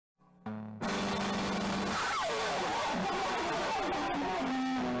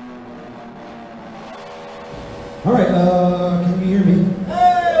All right, can you hear me?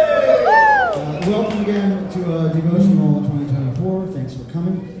 Welcome again to Devotional 2024. Thanks for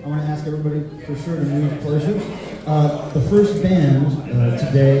coming. I want to ask everybody for sure to move closer. The first band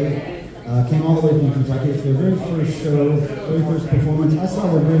today came all the way from Kentucky. It's their very first show, very first performance. I saw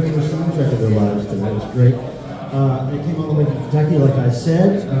their very first soundtrack of their lives today. It was great. They came all the way from Kentucky, like I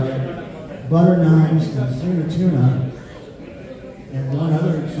said. Butter Knives and BUTTERTUna. And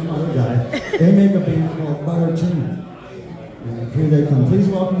some other guy, they make a band called BUTTERTUNA. And here they come. Please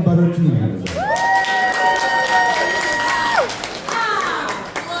welcome BUTTERTUNA, everybody.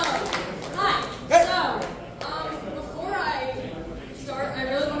 Before I start, I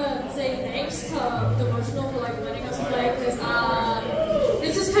really want to say thanks to DEVOtional for letting us play, because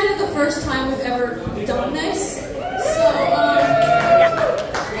this is kind of the first time we've ever done this.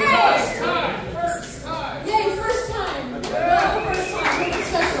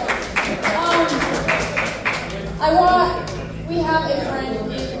 We have a friend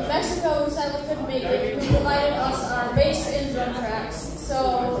in Mexico who sadly couldn't make it, who provided us our bass and drum tracks.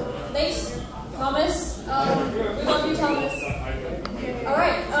 So, thanks, Thomas. We love you, Thomas.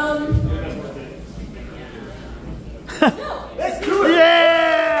 Alright, let's do it!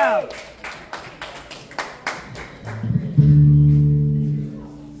 Yeah!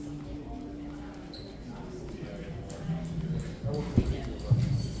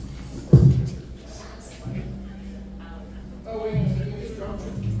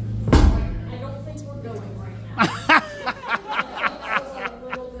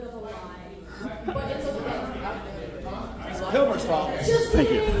 Pilmer's fault. Thank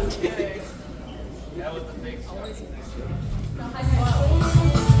you. That was the fake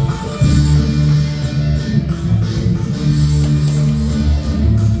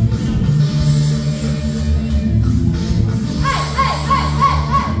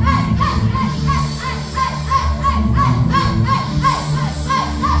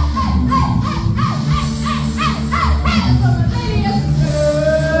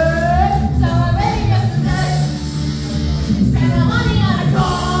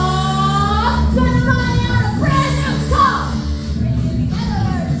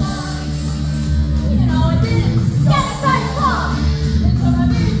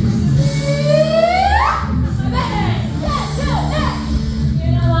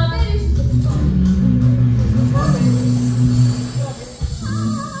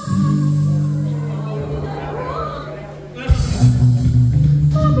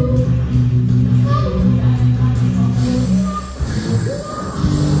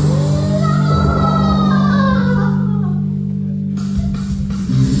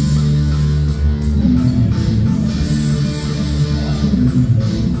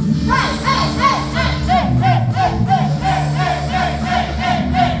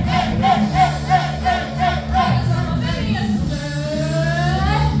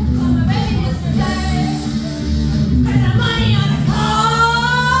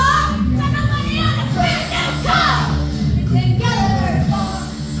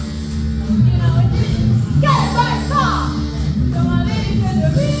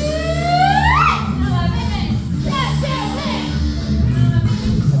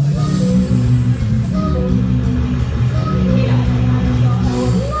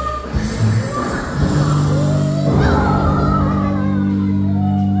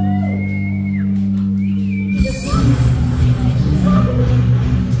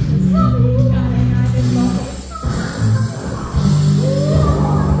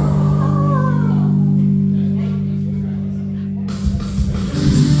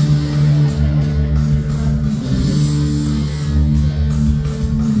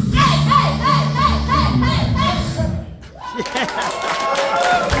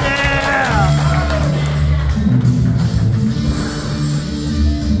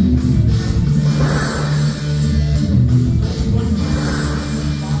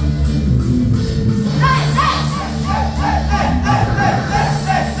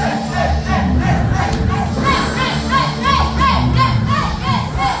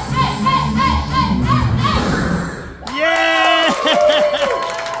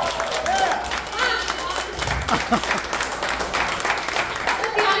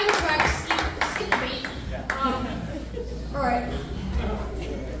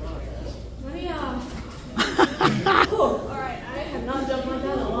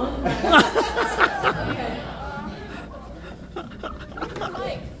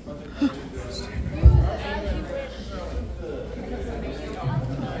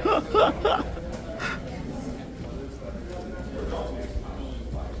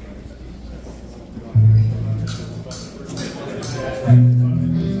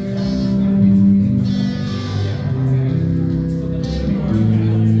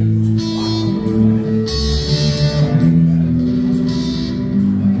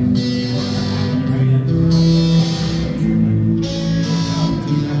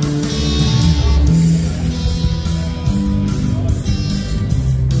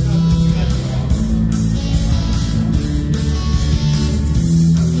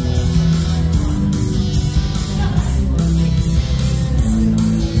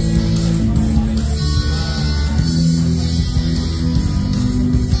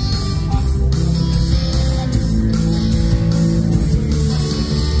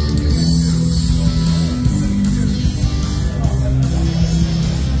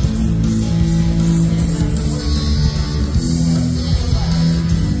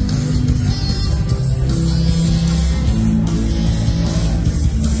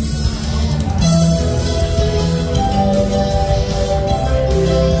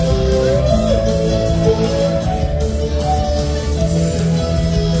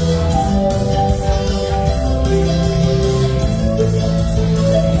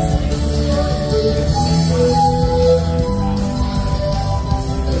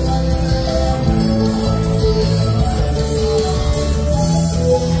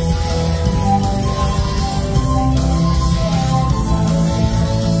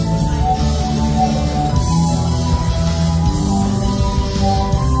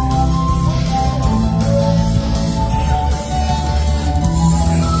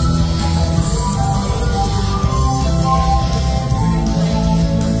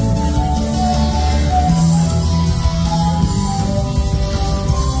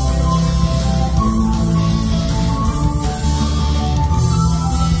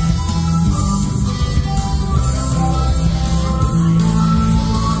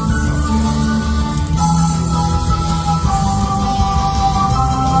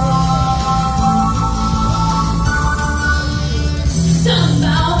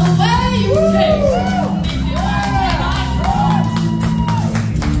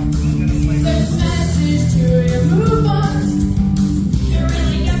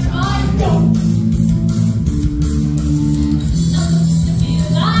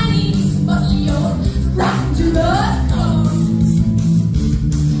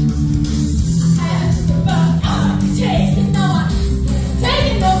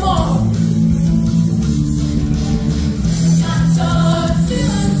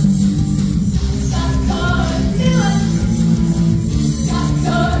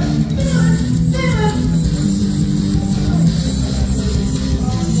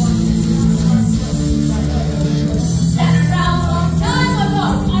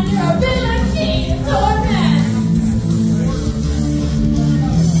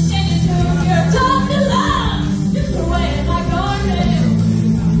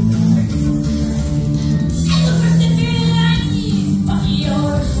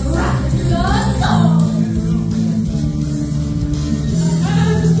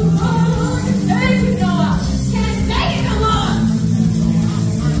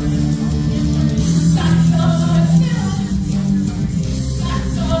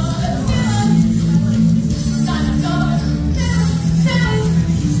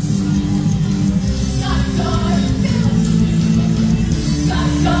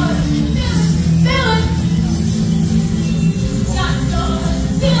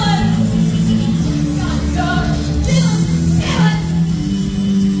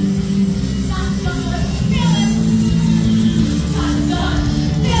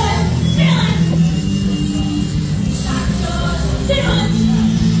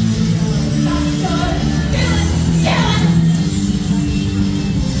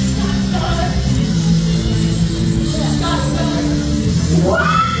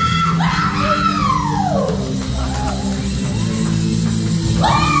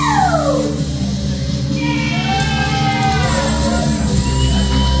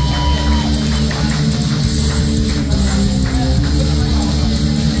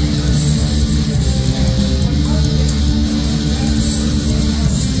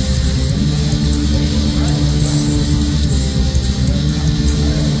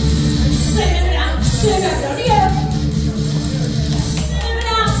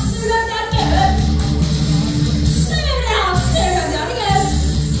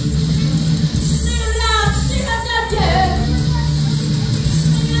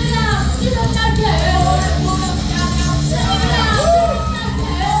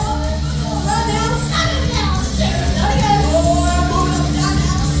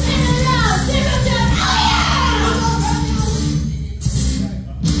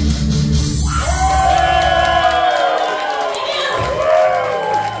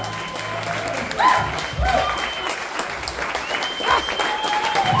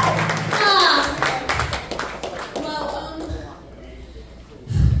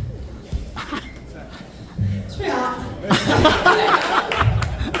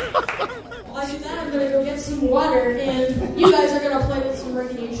While I do that, I'm going to go get some water, and you guys are going to play with some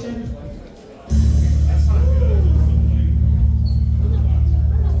radiation.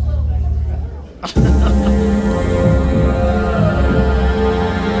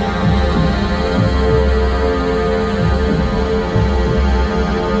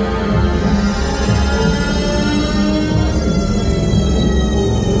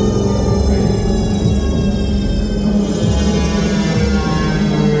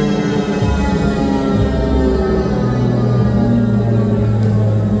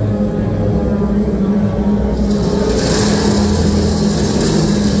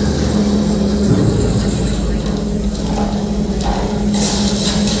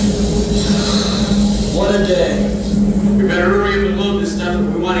 We better hurry up and load this stuff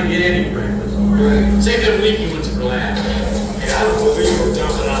if we want to get any breakfast. Save them leaky ones for last. Hey, I don't believe we're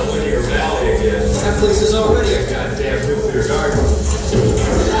dumping on Linear Valley again. That place is already a goddamn nuclear garden.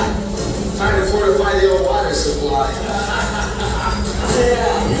 Time to fortify the old water supply.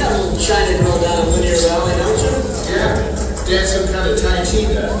 Yeah, you got a little China girl down in Linear Valley, don't you? Yeah, Dad's some kind of Tai Chi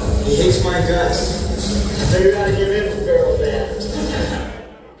guy. He hates my guts. I figured out to give him a barrel band.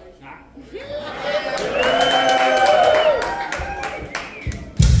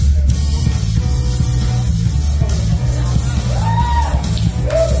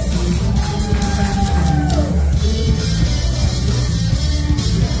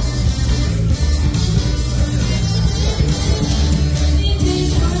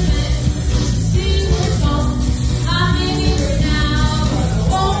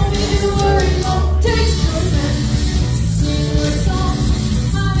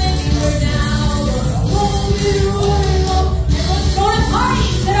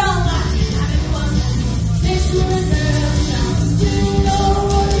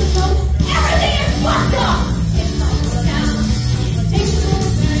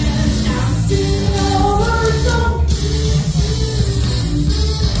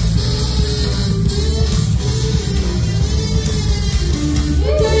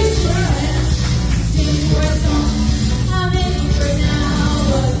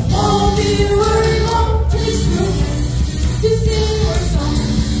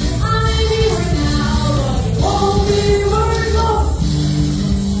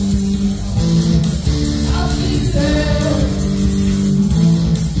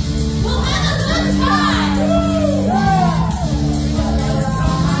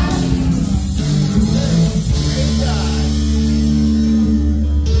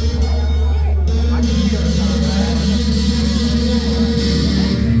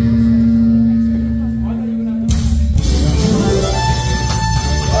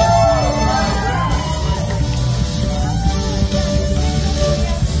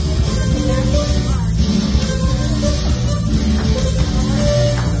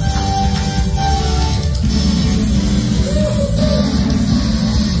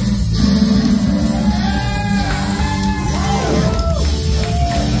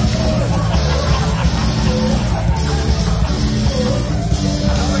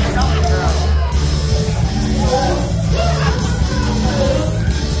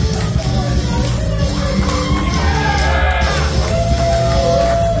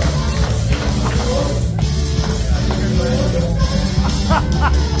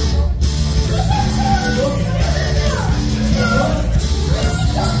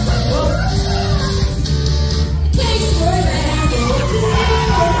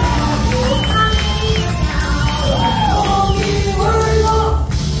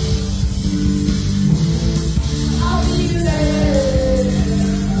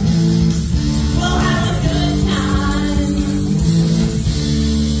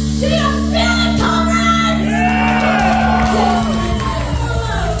 See ya!